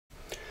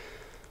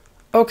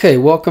Okay,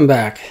 welcome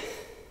back.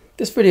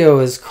 This video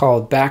is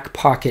called Back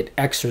Pocket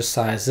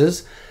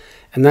Exercises,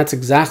 and that's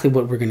exactly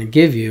what we're going to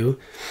give you.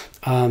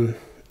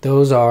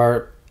 Those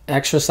are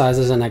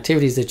exercises and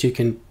activities that you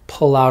can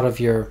pull out of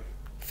your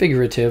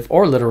figurative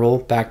or literal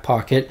back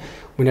pocket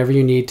whenever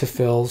you need to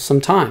fill some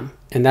time.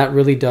 And that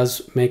really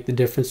does make the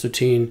difference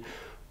between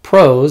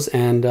pros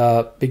and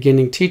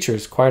beginning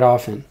teachers quite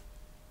often.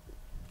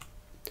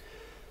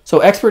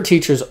 So expert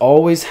teachers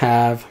always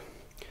have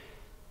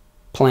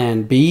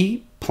plan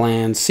B,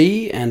 plan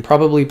C, and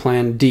probably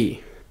plan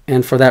D.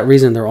 And for that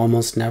reason, they're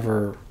almost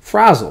never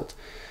frazzled.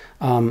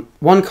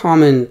 One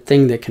common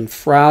thing that can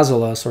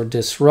frazzle us or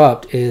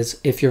disrupt is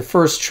if your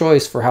first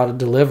choice for how to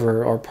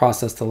deliver or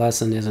process the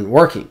lesson isn't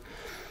working.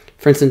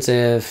 For instance,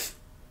 if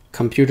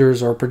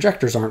computers or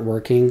projectors aren't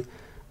working,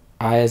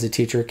 I as a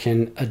teacher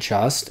can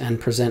adjust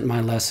and present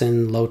my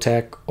lesson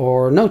low-tech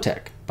or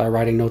no-tech by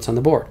writing notes on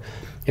the board.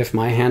 If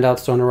my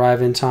handouts don't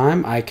arrive in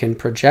time, I can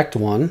project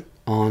one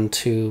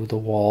onto the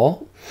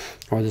wall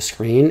or the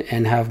screen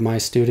and have my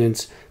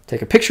students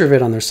take a picture of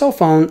it on their cell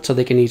phone so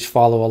they can each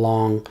follow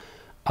along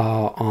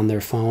on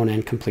their phone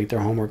and complete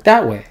their homework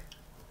that way.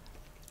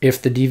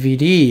 If the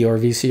DVD or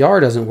VCR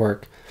doesn't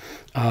work,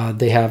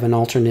 they have an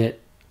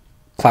alternate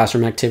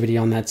classroom activity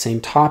on that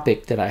same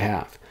topic that I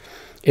have.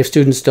 If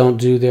students don't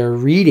do their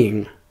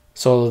reading,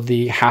 so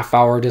the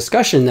half-hour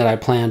discussion that I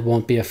planned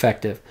won't be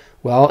effective,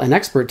 well, an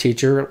expert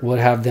teacher would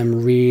have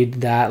them read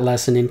that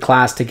lesson in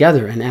class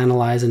together and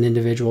analyze an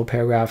individual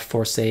paragraph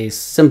for, say,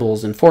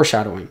 symbols and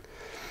foreshadowing.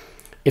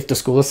 If the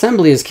school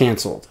assembly is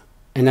canceled,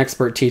 an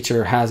expert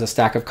teacher has a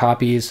stack of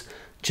copies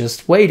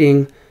just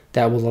waiting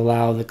that will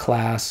allow the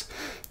class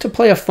to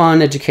play a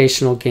fun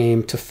educational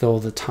game to fill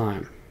the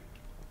time.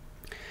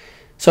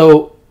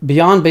 So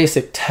beyond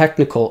basic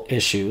technical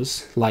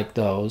issues like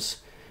those,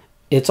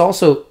 it's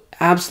also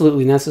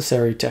absolutely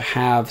necessary to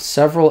have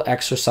several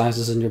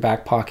exercises in your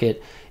back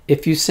pocket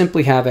if you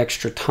simply have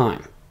extra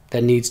time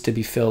that needs to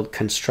be filled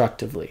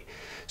constructively.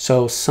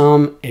 So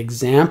some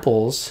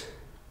examples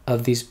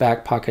of these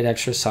back pocket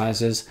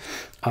exercises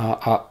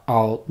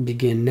I'll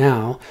begin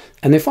now,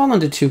 and they fall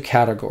into two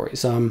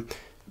categories.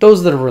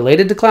 Those that are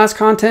related to class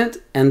content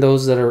and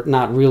those that are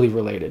not really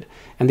related,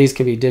 and these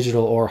can be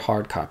digital or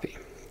hard copy.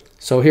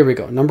 So here we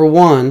go. Number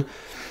one,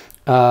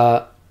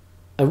 a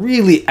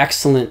really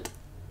excellent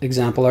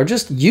example are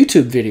just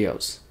YouTube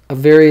videos of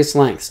various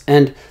lengths.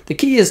 And the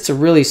key is to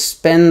really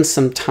spend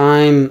some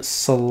time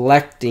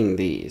selecting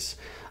these.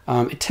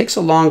 It takes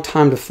a long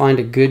time to find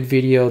a good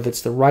video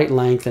that's the right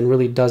length and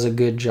really does a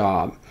good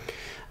job.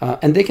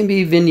 And they can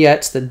be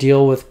vignettes that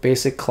deal with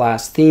basic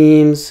class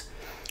themes,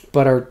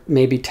 but are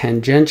maybe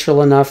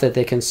tangential enough that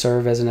they can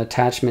serve as an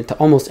attachment to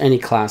almost any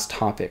class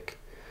topic.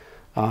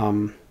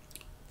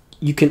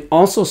 You can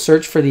also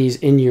search for these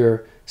in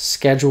your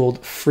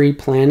scheduled free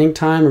planning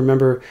time.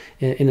 Remember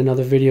in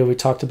another video we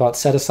talked about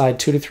set aside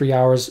 2 to 3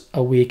 hours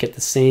a week at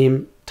the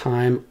same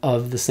time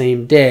of the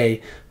same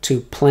day to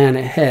plan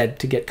ahead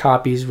to get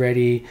copies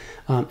ready,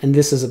 and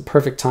this is a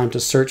perfect time to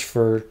search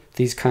for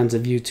these kinds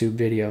of YouTube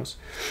videos.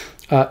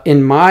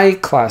 In my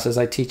classes,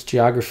 I teach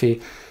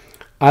geography.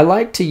 I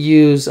like to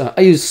use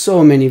I use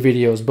so many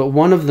videos, but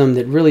one of them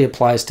that really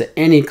applies to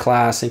any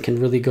class and can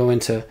really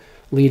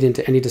lead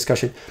into any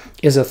discussion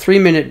is a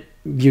 3-minute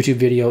YouTube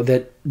video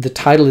that the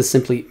title is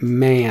simply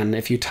Man.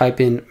 If you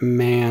type in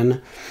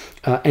man,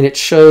 and it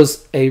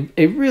shows a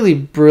really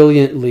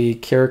brilliantly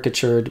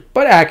caricatured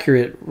but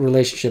accurate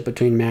relationship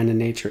between man and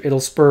nature.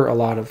 It'll spur a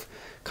lot of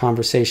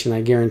conversation,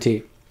 I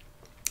guarantee.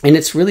 And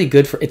it's really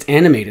good it's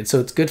animated, so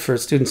it's good for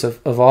students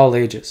of all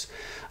ages.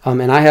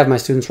 And I have my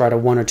students write a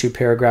 1 or 2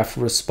 paragraph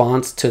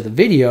response to the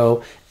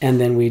video, and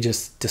then we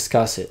just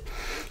discuss it.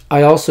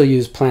 I also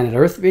use Planet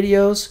Earth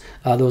videos.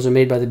 Those are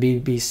made by the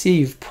BBC.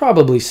 You've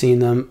probably seen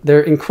them.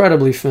 They're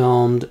incredibly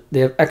filmed.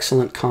 They have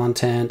excellent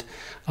content.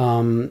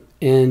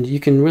 And you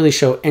can really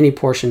show any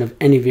portion of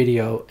any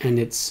video, and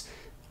it's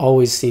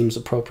always seems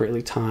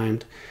appropriately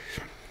timed.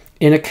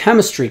 In a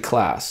chemistry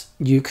class,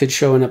 you could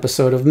show an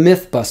episode of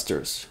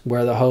Mythbusters,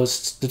 where the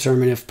hosts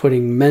determine if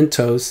putting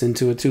Mentos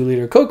into a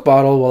 2-liter Coke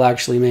bottle will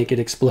actually make it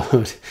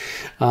explode.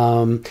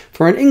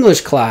 For an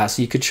English class,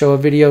 you could show a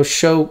video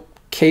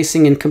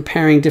showcasing and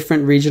comparing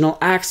different regional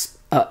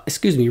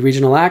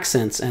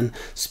accents and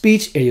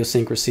speech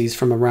idiosyncrasies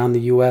from around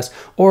the US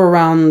or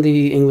around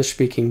the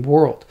English-speaking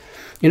world.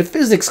 In a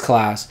physics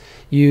class,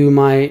 you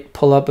might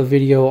pull up a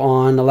video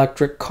on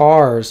electric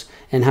cars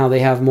and how they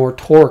have more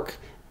torque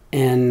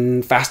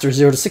and faster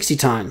 0 to 60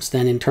 times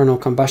than internal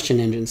combustion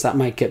engines. That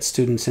might get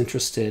students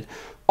interested.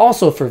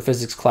 Also for a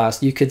physics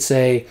class, you could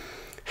say,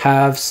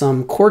 have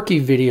some quirky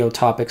video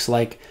topics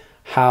like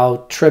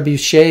how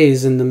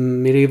trebuchets in the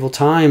medieval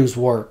times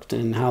worked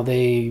and how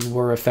they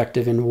were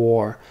effective in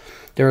war.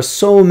 There are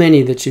so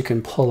many that you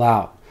can pull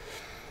out.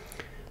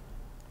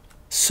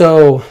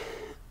 So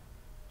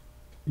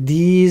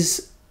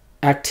these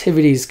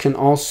activities can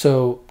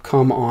also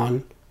come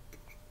on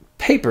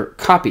paper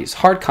copies,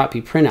 hard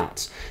copy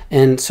printouts.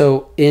 And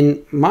so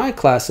in my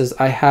classes,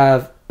 I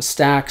have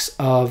stacks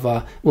of,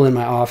 well, in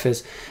my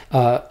office,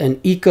 an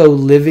eco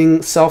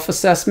living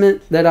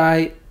self-assessment that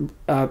I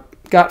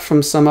got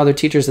from some other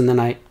teachers, and then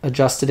I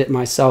adjusted it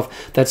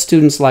myself, that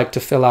students like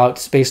to fill out.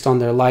 It's based on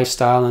their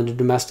lifestyle and their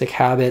domestic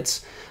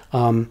habits,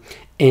 and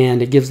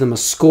it gives them a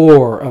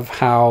score of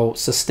how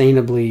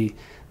sustainably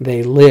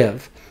they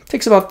live. It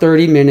takes about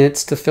 30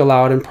 minutes to fill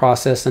out and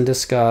process and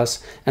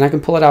discuss, and I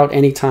can pull it out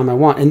anytime I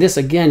want. And this,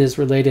 again, is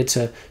related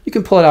to, you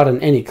can pull it out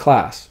in any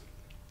class.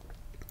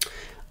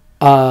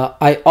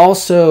 I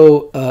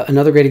also,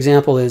 another great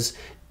example is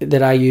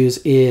that I use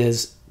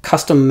is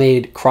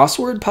custom-made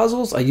crossword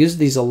puzzles. I used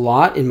these a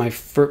lot in my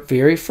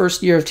very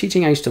first year of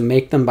teaching. I used to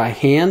make them by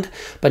hand,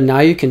 but now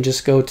you can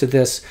just go to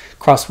this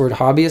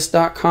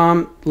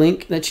crosswordhobbyist.com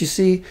link that you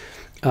see,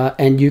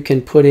 and you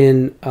can put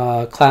in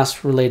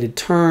class-related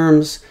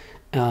terms.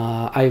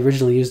 I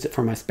originally used it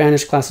for my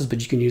Spanish classes,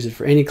 but you can use it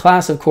for any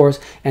class, of course,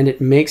 and it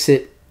makes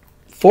it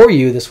for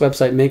you. This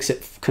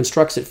website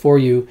constructs it for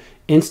you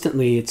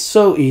instantly. It's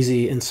so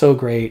easy and so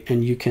great,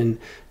 and you can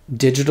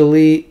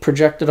digitally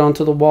project it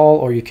onto the wall,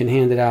 or you can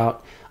hand it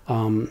out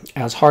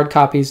as hard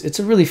copies. It's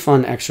a really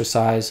fun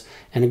exercise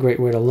and a great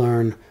way to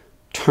learn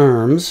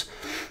terms.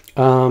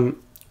 And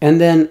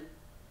then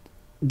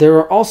there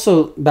are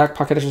also back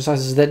pocket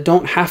exercises that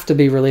don't have to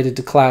be related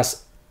to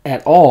class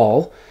at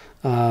all.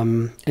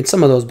 And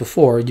some of those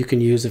before you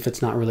can use if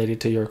it's not related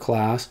to your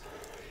class.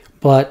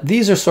 But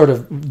these are sort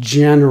of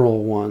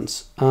general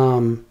ones.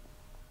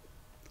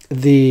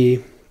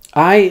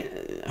 I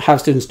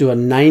have students do a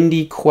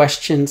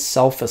 90-question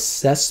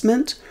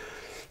self-assessment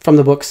from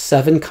the book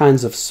 7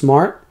 Kinds of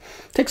Smart.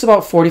 It takes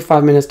about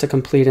 45 minutes to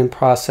complete and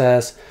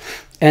process.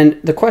 And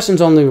the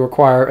questions only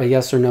require a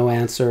yes or no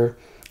answer.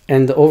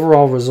 And the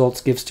overall results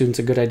give students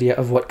a good idea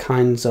of what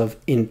kinds of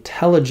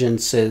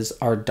intelligences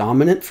are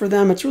dominant for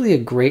them. It's really a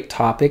great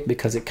topic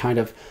because it kind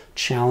of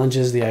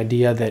challenges the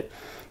idea that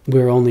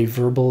we're only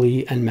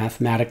verbally and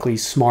mathematically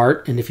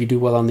smart. And if you do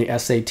well on the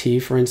SAT,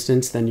 for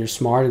instance, then you're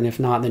smart. And if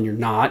not, then you're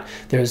not.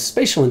 There's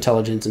spatial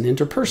intelligence and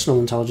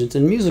interpersonal intelligence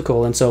and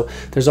musical. And so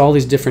there's all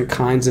these different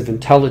kinds of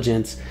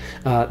intelligence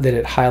that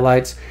it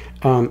highlights.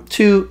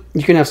 2,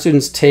 you can have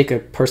students take a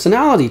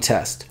personality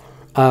test.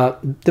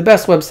 The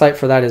best website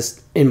for that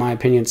is, in my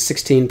opinion,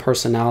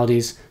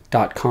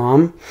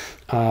 16personalities.com.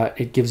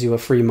 It gives you a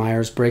free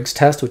Myers-Briggs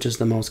test, which is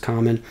the most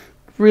common.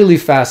 Really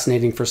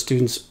fascinating for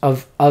students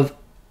of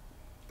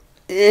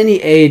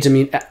any age. I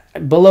mean,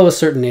 below a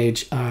certain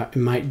age, it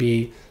might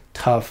be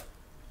tough,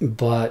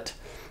 but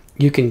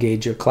you can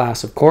gauge your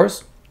class, of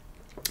course.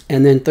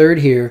 And then third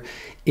here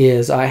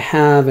is I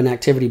have an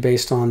activity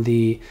based on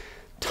the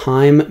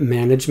time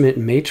management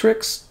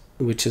matrix,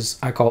 which is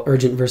I call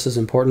urgent versus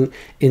important,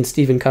 in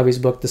Stephen Covey's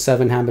book, The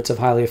 7 Habits of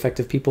Highly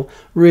Effective People.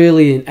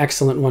 Really an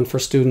excellent one for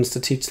students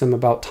to teach them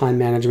about time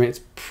management.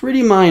 It's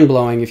pretty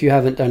mind-blowing if you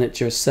haven't done it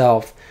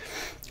yourself.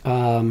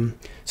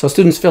 So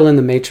students fill in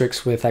the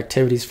matrix with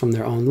activities from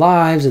their own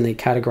lives, and they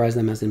categorize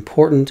them as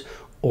important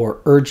or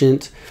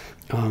urgent,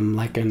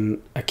 like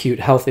an acute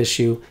health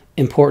issue,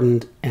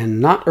 important and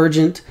not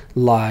urgent,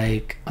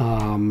 like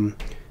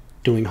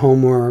doing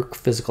homework,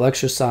 physical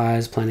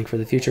exercise, planning for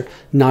the future,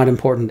 not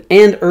important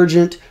and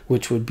urgent,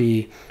 which would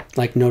be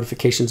like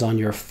notifications on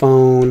your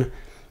phone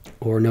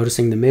or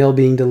noticing the mail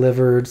being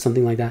delivered,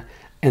 something like that.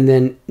 And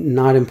then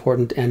not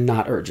important and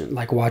not urgent,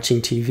 like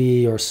watching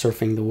TV or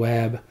surfing the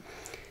web.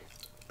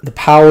 The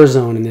power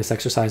zone in this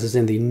exercise is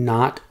in the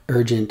not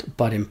urgent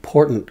but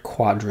important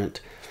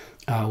quadrant,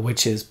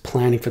 which is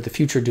planning for the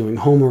future, doing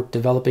homework,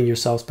 developing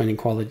yourself, spending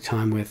quality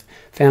time with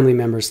family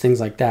members,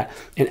 things like that.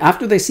 And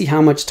after they see how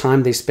much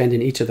time they spend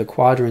in each of the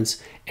quadrants,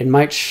 it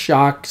might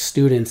shock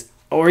students,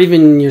 or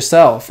even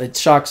yourself. It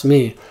shocks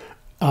me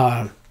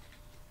how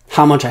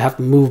much I have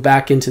to move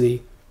back into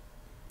the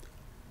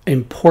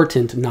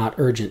important, not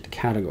urgent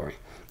category.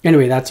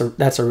 Anyway, that's a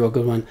real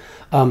good one.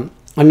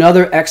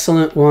 Another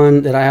excellent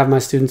one that I have my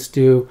students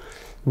do,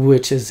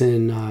 which is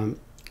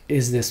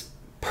is this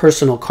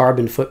personal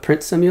carbon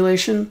footprint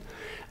simulation.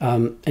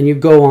 And you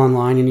go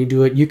online and you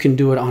do it. You can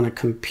do it on a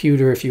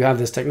computer if you have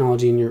this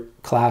technology in your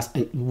class,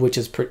 which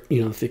is,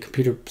 if the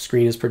computer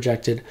screen is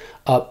projected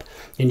up,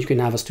 and you can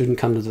have a student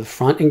come to the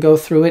front and go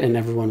through it and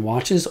everyone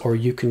watches, or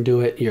you can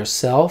do it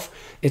yourself.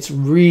 It's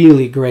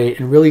really great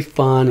and really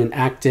fun and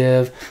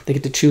active. They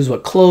get to choose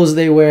what clothes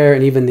they wear,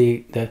 and even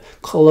the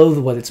clothes,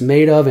 what it's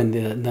made of, and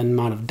the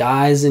amount of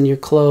dyes in your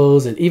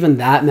clothes, and even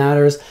that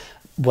matters.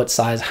 What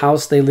size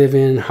house they live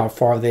in, how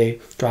far they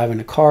drive in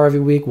a car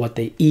every week, what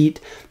they eat.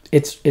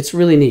 It's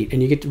really neat,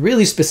 and you get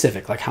really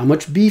specific, like how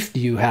much beef do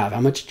you have,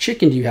 how much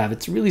chicken do you have.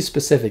 It's really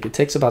specific. It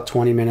takes about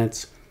 20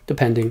 minutes,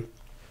 depending.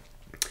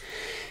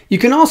 You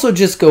can also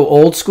just go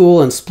old school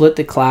and split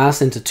the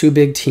class into 2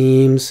 big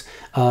teams,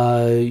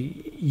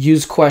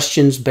 use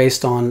questions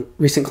based on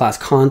recent class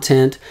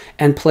content,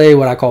 and play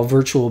what I call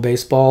virtual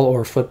baseball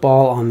or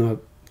football on the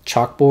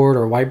chalkboard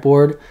or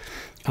whiteboard.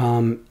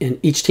 And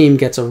each team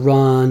gets a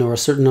run or a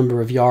certain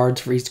number of yards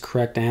for each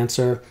correct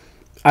answer.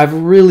 I've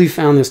really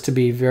found this to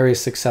be very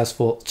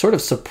successful, sort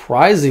of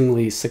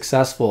surprisingly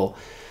successful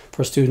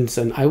for students,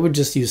 and I would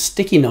just use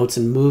sticky notes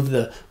and move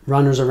the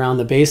runners around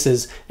the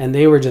bases, and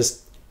they were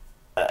just,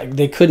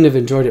 they couldn't have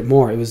enjoyed it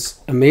more. It was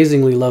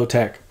amazingly low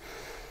tech.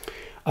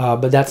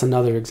 But that's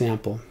another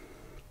example.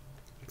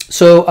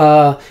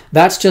 So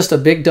that's just a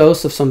big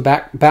dose of some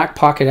back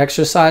pocket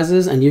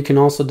exercises, and you can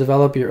also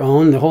develop your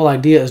own. The whole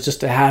idea is just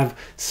to have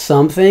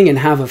something and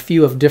have a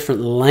few of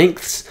different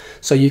lengths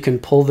so you can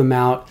pull them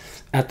out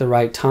at the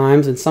right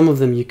times, and some of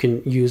them you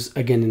can use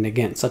again and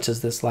again, such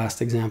as this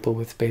last example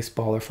with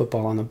baseball or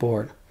football on the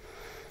board.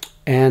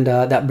 And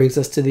that brings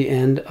us to the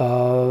end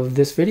of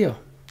this video.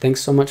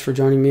 Thanks so much for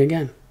joining me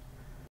again.